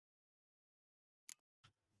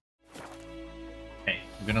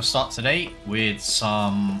We're gonna start today with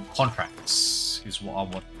some contracts, is what I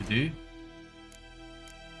want to do.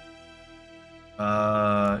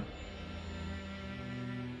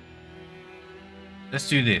 Let's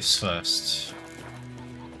do this first.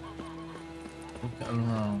 Look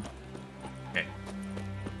around. Okay.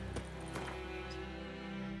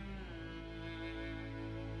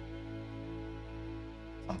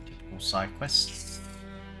 Some typical side quests.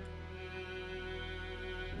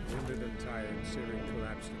 Wounded and tired, Ciri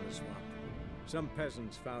collapsed in the swamp. Some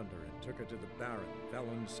peasants found her and took her to the Baron,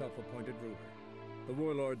 Valen's self-appointed ruler. The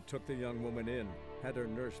warlord took the young woman in, had her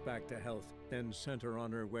nursed back to health, then sent her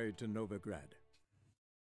on her way to Novigrad.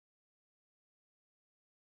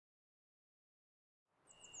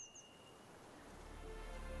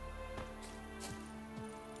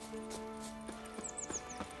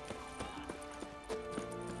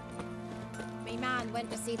 Me man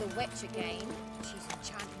went to see the witch again. She's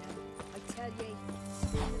enchanting, I tell ye.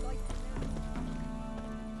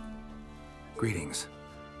 Greetings.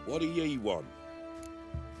 What do ye want?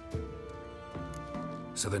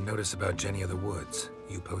 So the notice about Jenny of the Woods,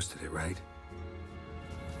 you posted it, right?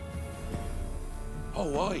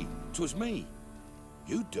 Oh, aye, 'twas me.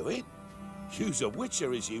 You do it? You's a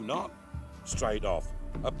witcher, is you not? Straight off,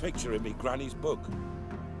 a picture in me granny's book.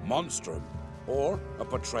 Monstrum, or a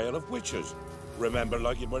portrayal of witches. Remember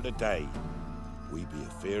like it were the day. We be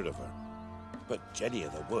afeard of her. But Jenny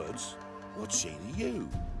of the Woods, what's she to you?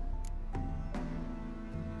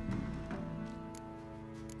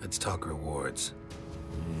 Let's talk rewards.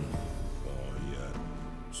 Oh, yeah.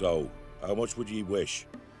 So, how much would ye wish?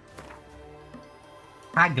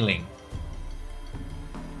 Haggling.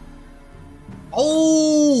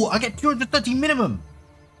 Oh, I get 230 minimum.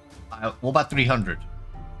 What about 300?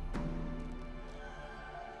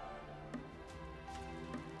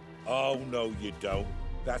 Oh, no, you don't.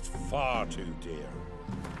 That's far too dear.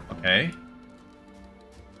 Okay.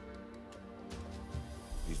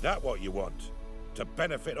 Is that what you want? To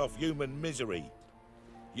benefit off human misery?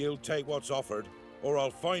 You'll take what's offered, or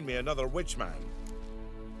I'll find me another witchman.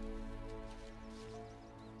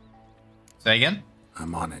 Say again?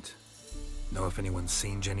 I'm on it. Know if anyone's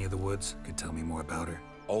seen Jenny of the Woods? Could tell me more about her.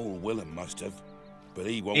 Old Willem must have, but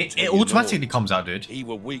he won't It tell you automatically no. comes out, dude. He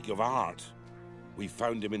were weak of heart. We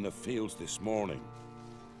found him in the fields this morning.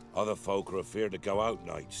 Other folk are afeard to go out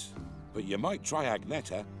nights. But you might try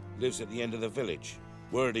Agneta, lives at the end of the village.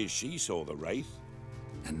 Word is she saw the wraith.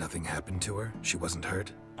 And nothing happened to her? She wasn't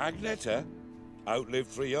hurt? Agneta?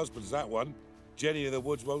 Outlived 3 husbands, that one. Jenny of the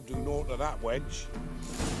Woods won't do naught to that wench.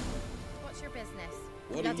 What's your business?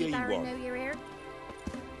 What do Bloody ye Baron want? know you're here?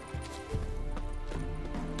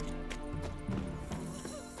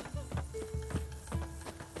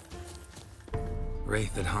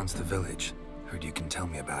 Wraith that haunts the village. Heard you can tell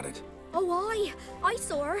me about it. Oh, I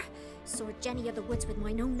saw her. Saw Jenny of the Woods with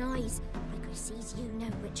mine own eyes. Like I sees you now,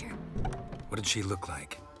 Witcher. What did she look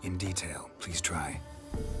like? In detail, please try.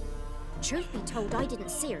 Truth be told, I didn't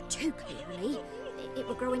see her too clearly. It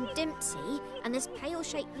were growing dim, see, and this pale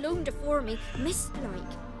shape loomed afore me,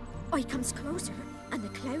 mist-like. I comes closer, and the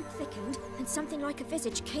cloud thickened, and something like a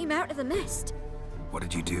visage came out of the mist. What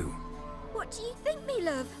did you do? What do you think, me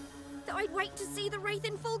love? That I'd wait to see the wraith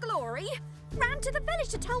in full glory? Ran to the village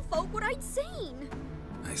to tell folk what I'd seen.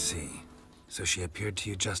 I see. So she appeared to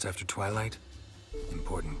you just after twilight?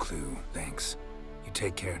 Important clue, thanks. You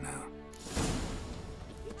take care now.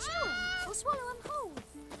 Sure, I'll swallow him whole.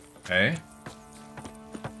 Okay.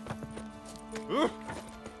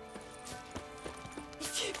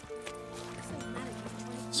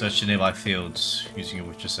 Search the nearby fields using your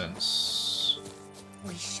Witcher sense.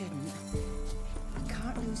 We shouldn't. We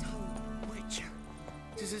can't lose hope. Witcher,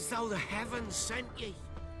 it's as though the heavens sent ye.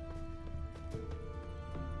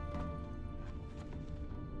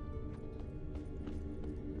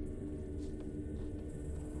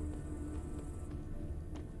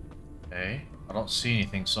 Okay. I don't see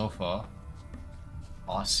anything so far.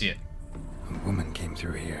 Oh, I see it. A woman came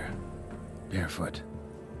through here. Barefoot.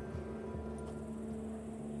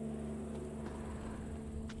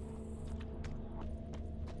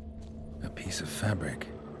 A piece of fabric.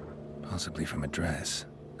 Possibly from a dress.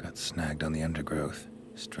 Got snagged on the undergrowth.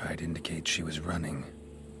 Stride indicates she was running.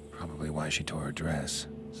 Probably why she tore her dress.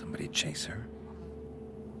 Somebody chase her?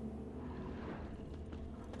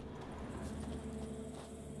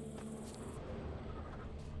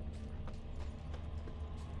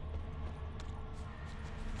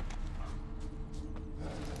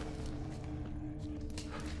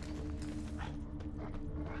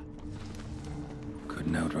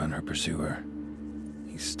 Couldn't outrun her pursuer.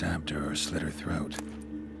 He stabbed her or slit her throat.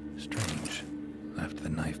 Strange. Left the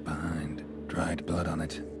knife behind. Dry dried blood on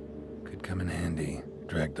it. Could come in handy.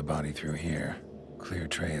 Drag the body through here. Clear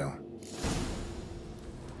trail.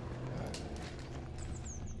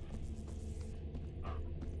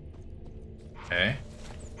 Okay.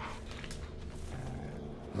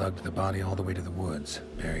 Lugged the body all the way to the woods.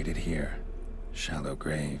 Buried it here. Shallow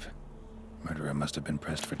grave. Murderer must have been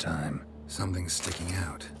pressed for time. Something's sticking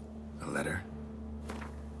out. A letter?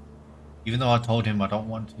 Even though I told him I don't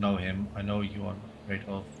want to know him, I know you are afraid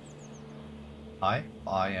of. I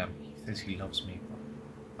am. He says he loves me,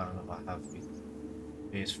 but I don't know if I have his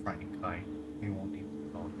fierce, frightening kind. He won't leave me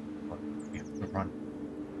alone, but we have to run.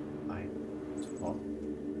 I spot.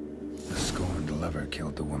 The scorned lover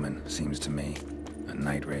killed the woman, seems to me. A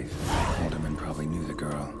night wraith. Alderman probably knew the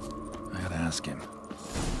girl. I ought to ask him.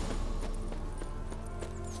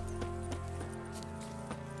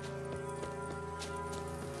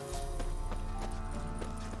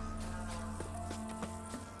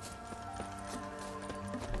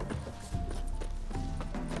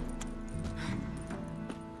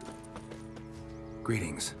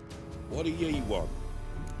 Greetings. What do ye want?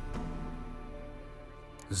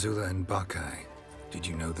 Zula and Bakai. Did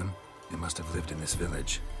you know them? They must have lived in this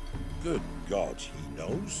village. Good God, he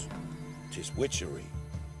knows. 'Tis witchery.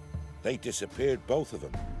 They disappeared, both of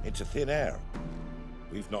them, into thin air.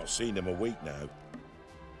 We've not seen them a week now.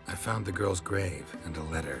 I found the girl's grave and a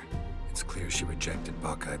letter. It's clear she rejected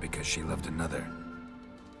Bakai because she loved another.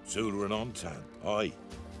 Zula and Ontan, aye.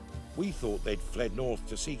 We thought they'd fled north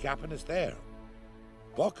to seek happiness there.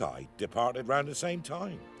 Bakai departed round the same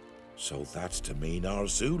time. So that's to mean our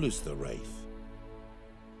Zula's the wraith.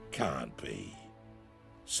 Can't be.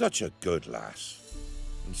 Such a good lass.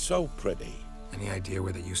 And so pretty. Any idea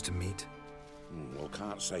where they used to meet? Well,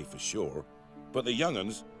 can't say for sure. But the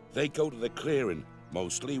young'uns, they go to the clearing,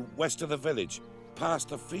 mostly west of the village, past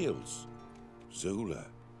the fields. Zula.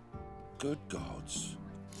 Good gods.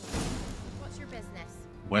 What's your business?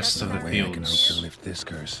 West of the No way I can hope fields. to lift this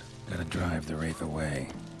curse. Gotta drive the wraith away.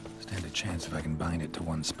 Stand a chance if I can bind it to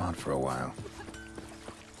one spot for a while.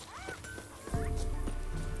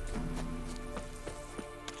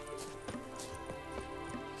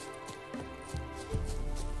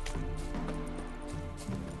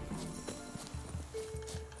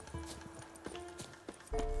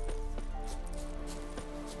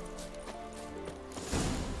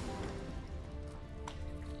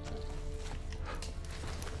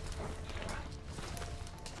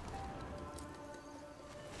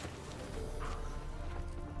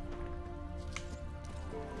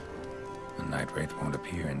 The night wraith won't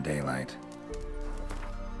appear in daylight.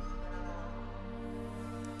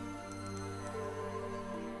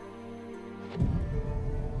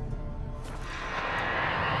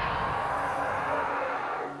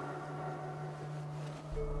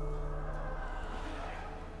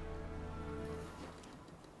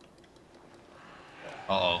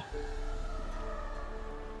 Uh-oh.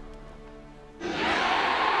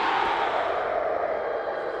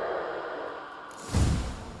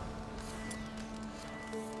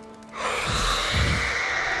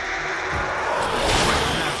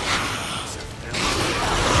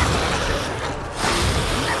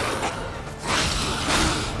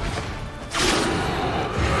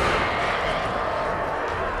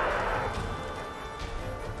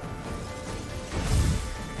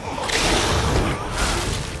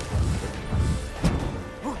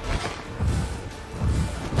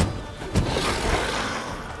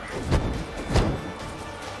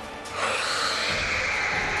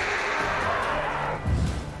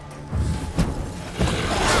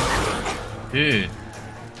 Dude.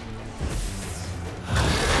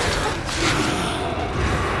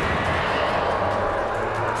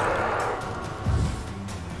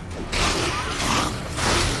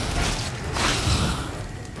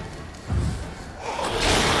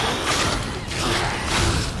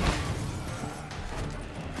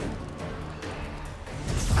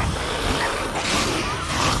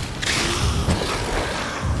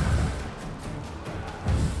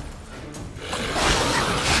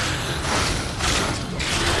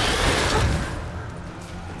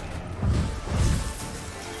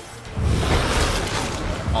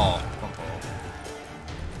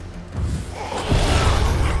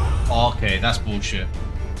 Okay, that's bullshit.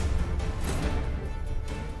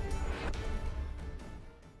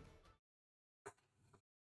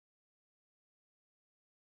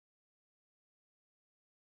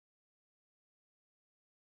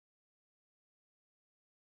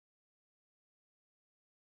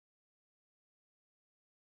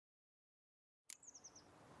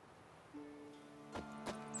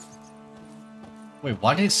 Wait,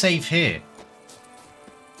 why did it save here?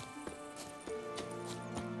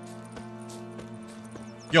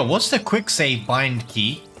 Yo, what's the quick save bind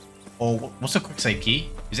key? Or what's the quick save key?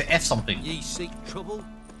 Is it F something? Ye seek trouble?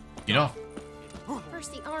 You know?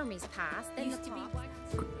 First the armies passed, then the top.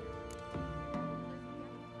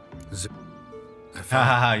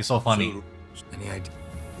 Hahaha, you're so funny. Any idea?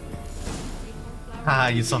 Haha,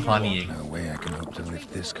 you're so funny. No way I can hope to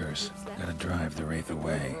lift this curse. Gotta drive the wraith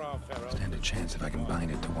away. Stand a chance if I can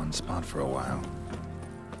bind it to one spot for a while.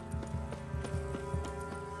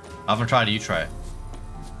 I haven't tried it, you try it.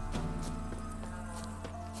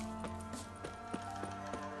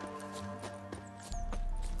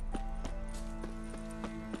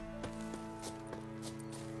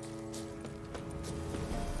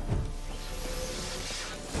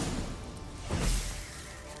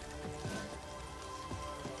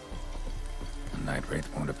 The night wraith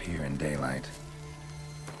won't appear in daylight.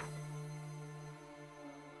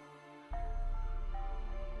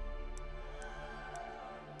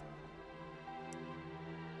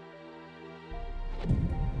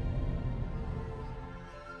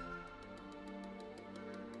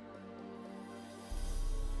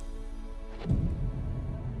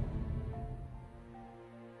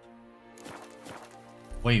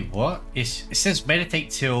 Wait, what? It says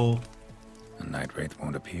meditate till... The night wraith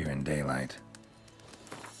won't appear in daylight.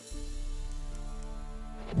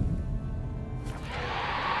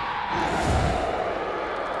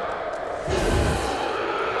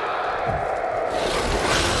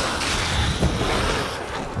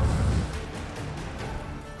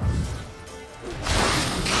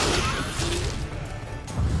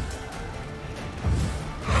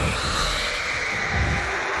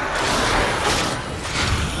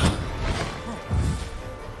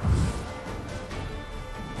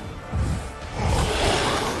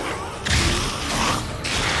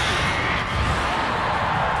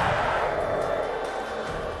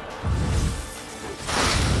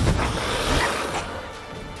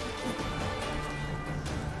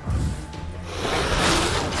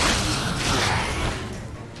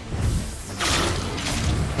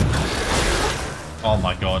 Oh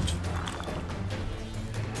my god.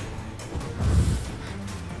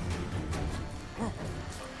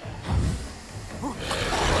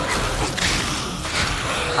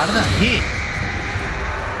 How did that hit?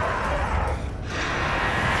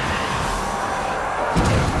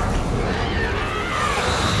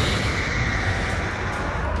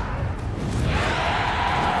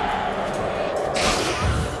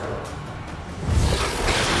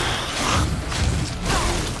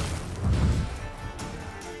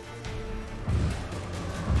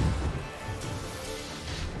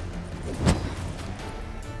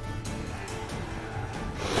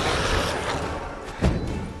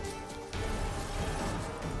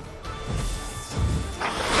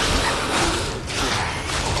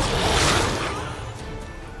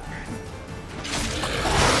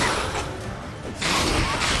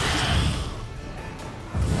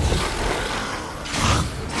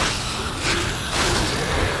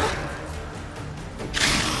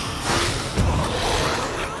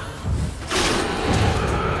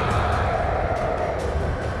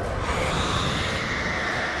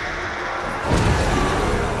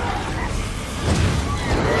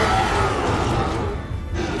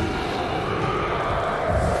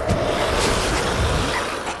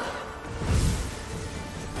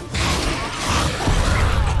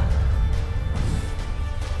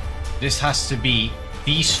 This has to be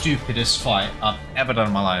the stupidest fight I've ever done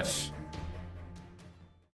in my life.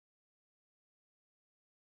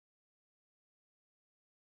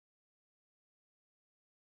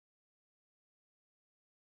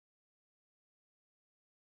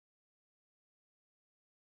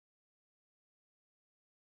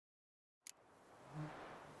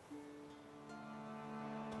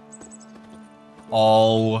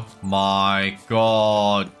 Oh my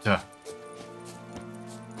god.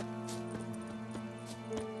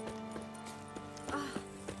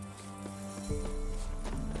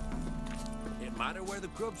 It matter where the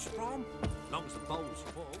grub's from? Long as the bowl's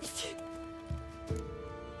full.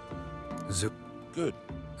 Zoop. Good.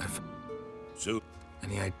 Zoop.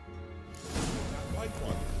 Any idea?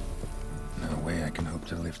 No way I can hope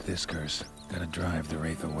to lift this curse. Gotta drive the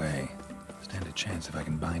wraith away. Stand a chance if I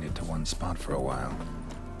can bind it to one spot for a while.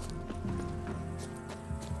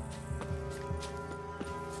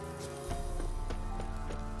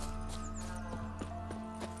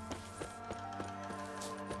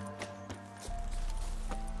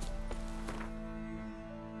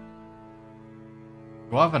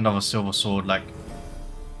 Do I have another silver sword like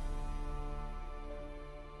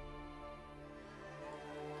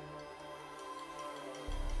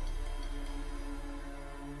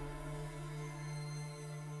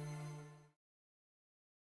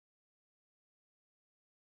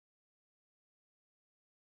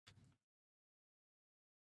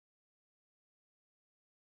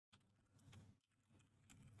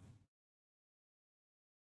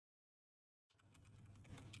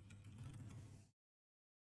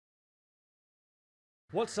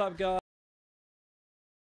What's up, guys?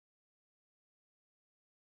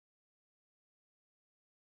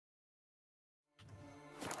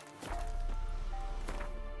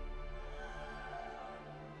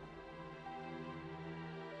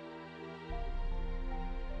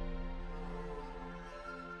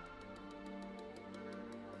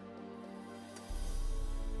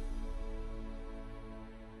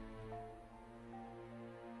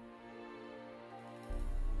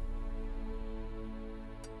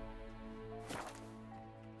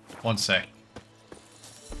 One sec.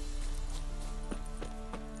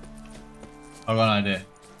 I got an idea.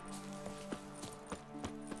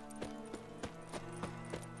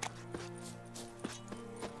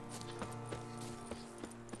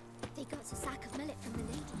 They got a sack of millet from the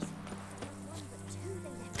ladies. Not one, but two they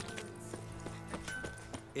left for us.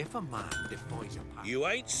 If a man defies a pact, You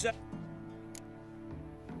ain't so...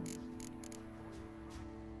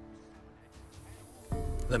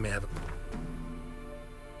 Let me have a...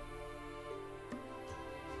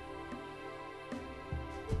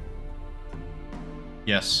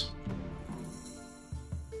 Yes.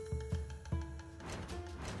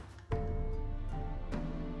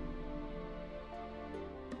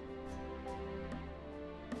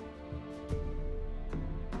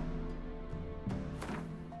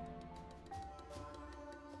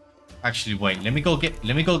 Actually, wait. Let me go get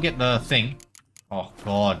the thing. Oh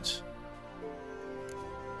God.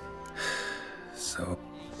 So...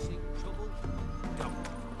 seek trouble, don't.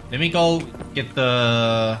 Let me go get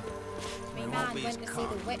the. My man went to see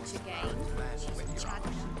the witch again. She's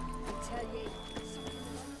enchanted. I tell you.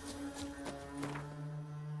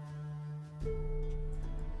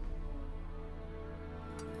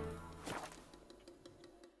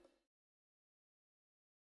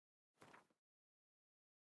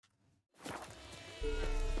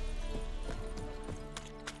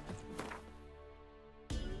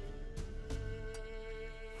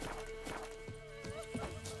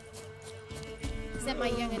 Sent my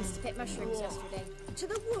young'uns to pick mushrooms yesterday. To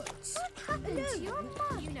the woods? What happened to your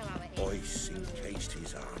mum? You know how it is. Ice encased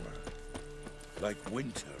his armor, like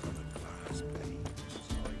winter on a glass pane.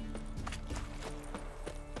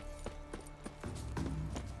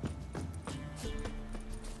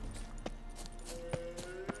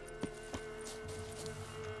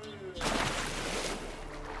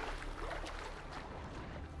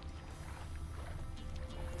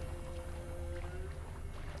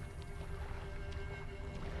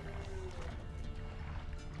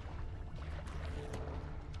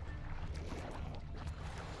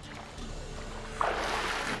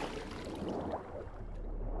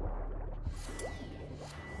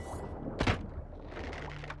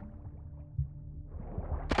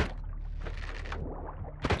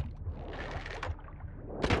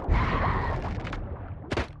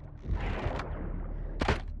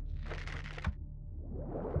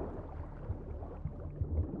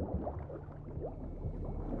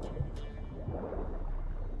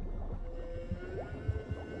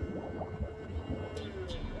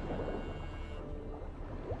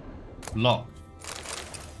 Locked.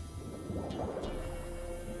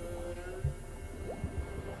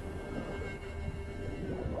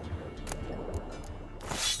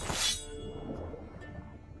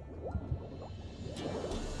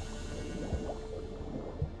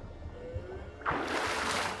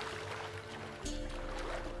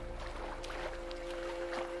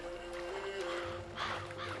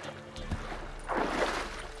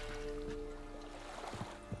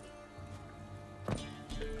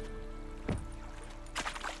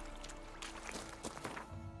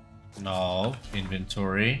 No,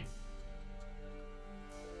 inventory.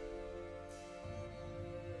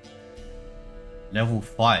 Level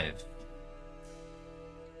 5.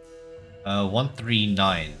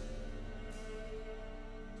 139.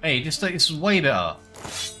 Hey, this is way better.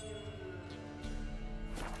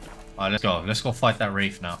 Alright, let's go. Let's go fight that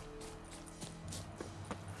Wraith now.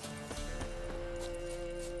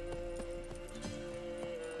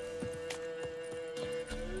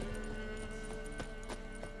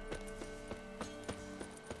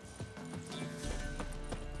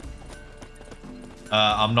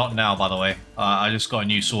 I'm not now, by the way. I just got a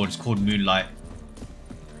new sword. It's called Moonlight.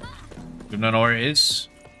 You don't know where it is?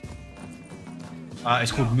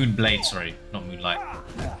 It's called Moonblade, sorry. Not Moonlight.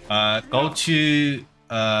 Go to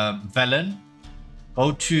Velen.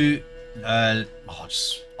 Go to...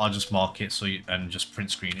 I'll just mark it so you, and just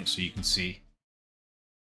print screen it so you can see.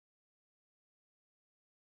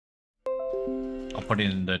 I'll put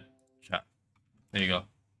it in the chat. There you go.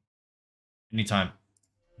 Anytime.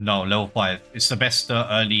 No, level 5. It's the best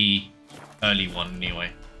early one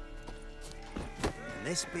anyway.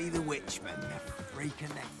 This be the witch, men.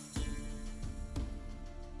 reconnect.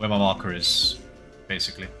 Where my marker is,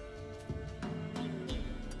 basically.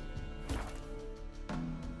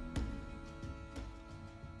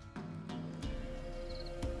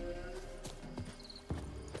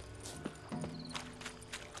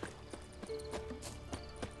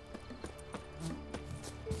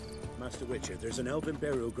 Master Witcher, there's an elven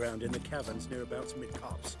burial ground in the caverns nearabouts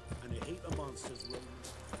mid-copse, and a heap of monsters roam.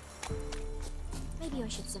 Maybe I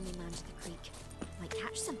should send my man to the creek. Might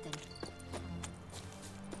catch something.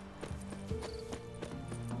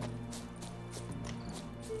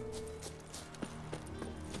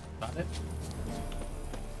 Got it?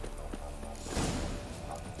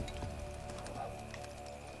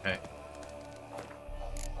 Okay.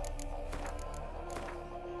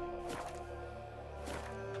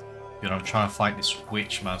 Dude, I'm trying to fight this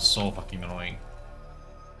witch, man. It's so fucking annoying.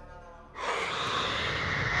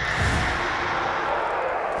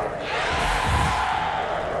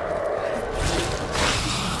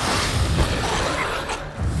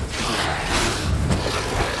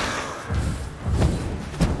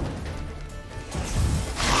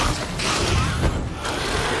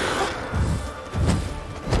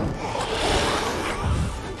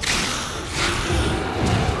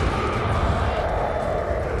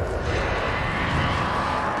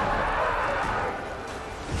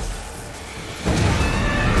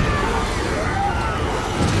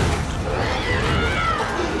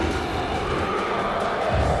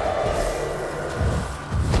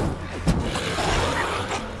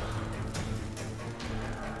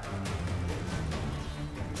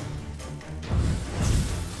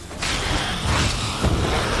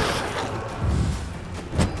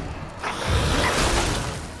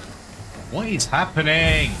 What is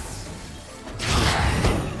happening?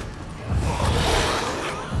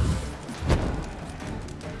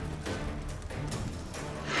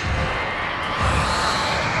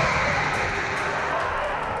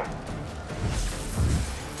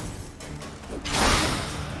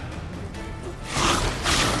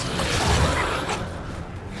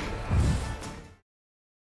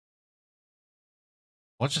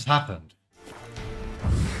 What just happened?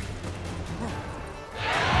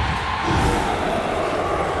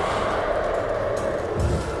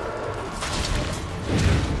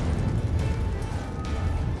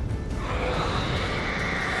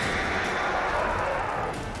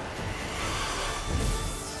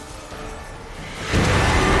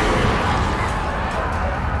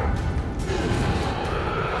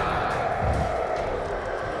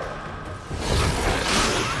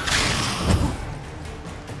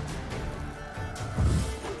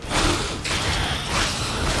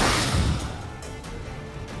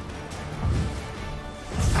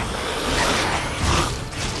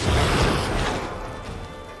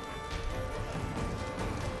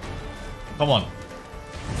 Come on.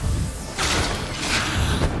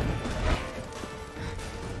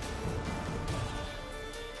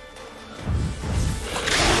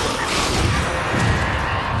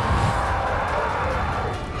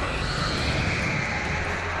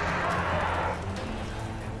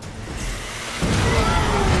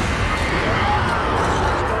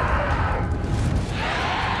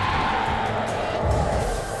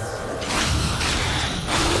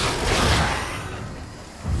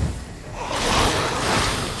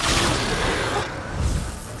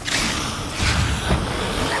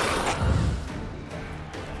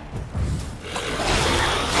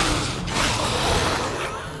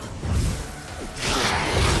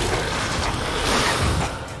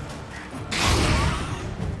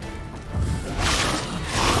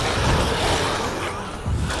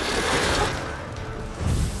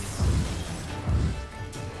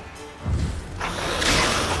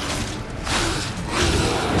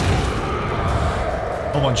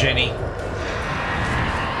 Come on, Jenny.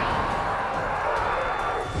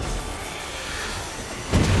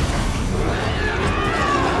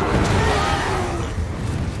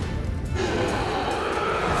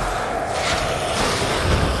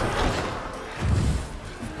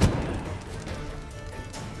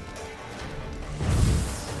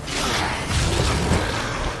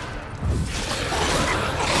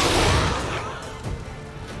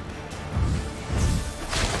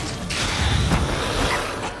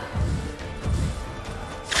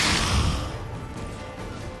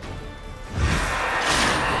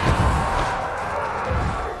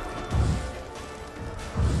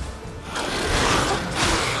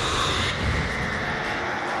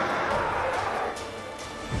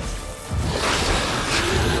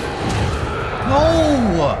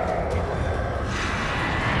 No!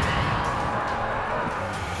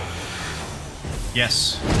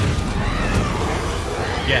 Yes.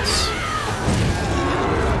 Yes.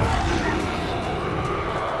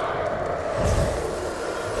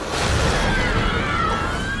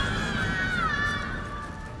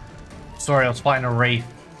 Sorry, I was fighting a wraith.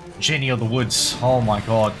 Jenny of the Woods. Oh my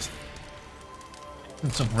god.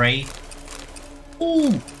 It's a wraith.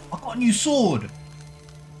 Ooh, I got a new sword.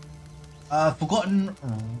 Forgotten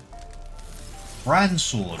brand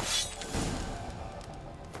sword.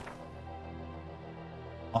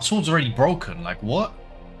 Our sword's already broken. Like what?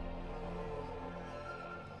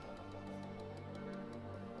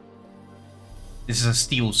 This is a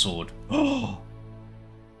steel sword.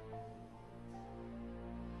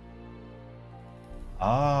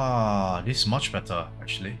 Ah, this is much better,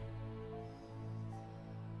 actually.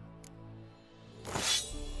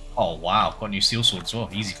 Oh wow, got a new steel sword as well.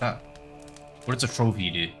 Easy clap. What does a trophy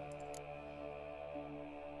do?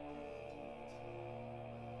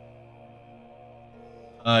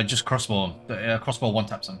 Just crossbow. Crossbow one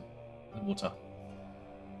taps on the water.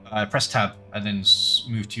 Press tab and then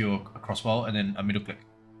move to your crossbow and then a middle click.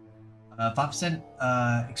 5%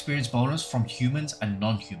 experience bonus from humans and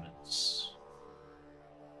non-humans.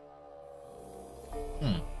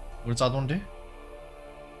 What does that one do?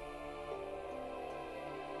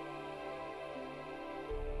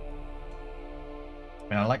 I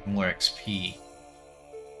mean, I like more XP.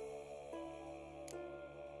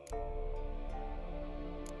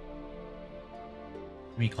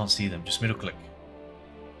 You can't see them, just middle click.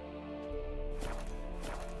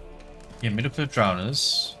 Yeah, middle click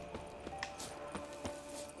drowners.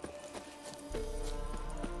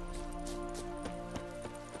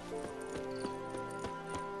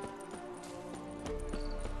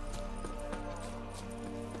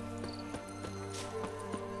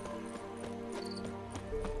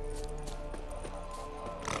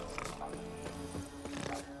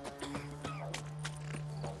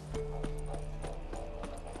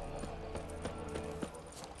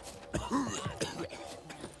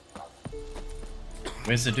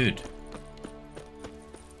 Where's the dude?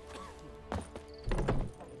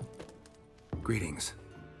 Greetings.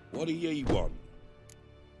 What do ye want?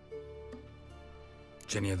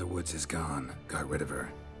 Jenny of the Woods is gone. Got rid of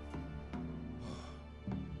her.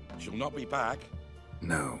 She'll not be back.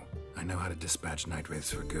 No. I know how to dispatch night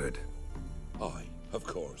wraiths for good. Aye, of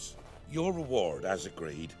course. Your reward, as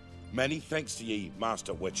agreed. Many thanks to ye,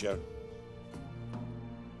 Master Witcher.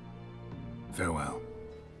 Farewell.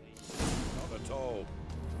 Not at all.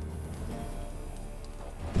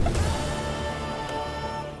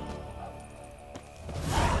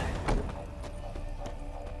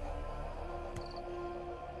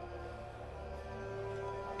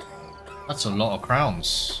 That's a lot of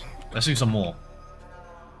crowns. Let's do some more.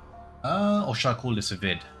 Or should I call this a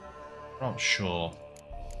vid? Not sure.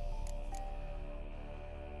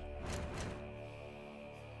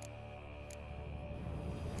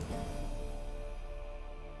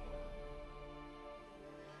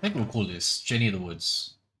 I think we'll call this Jenny of the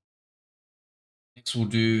Woods. Next we'll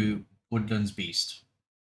do Woodland's Beast.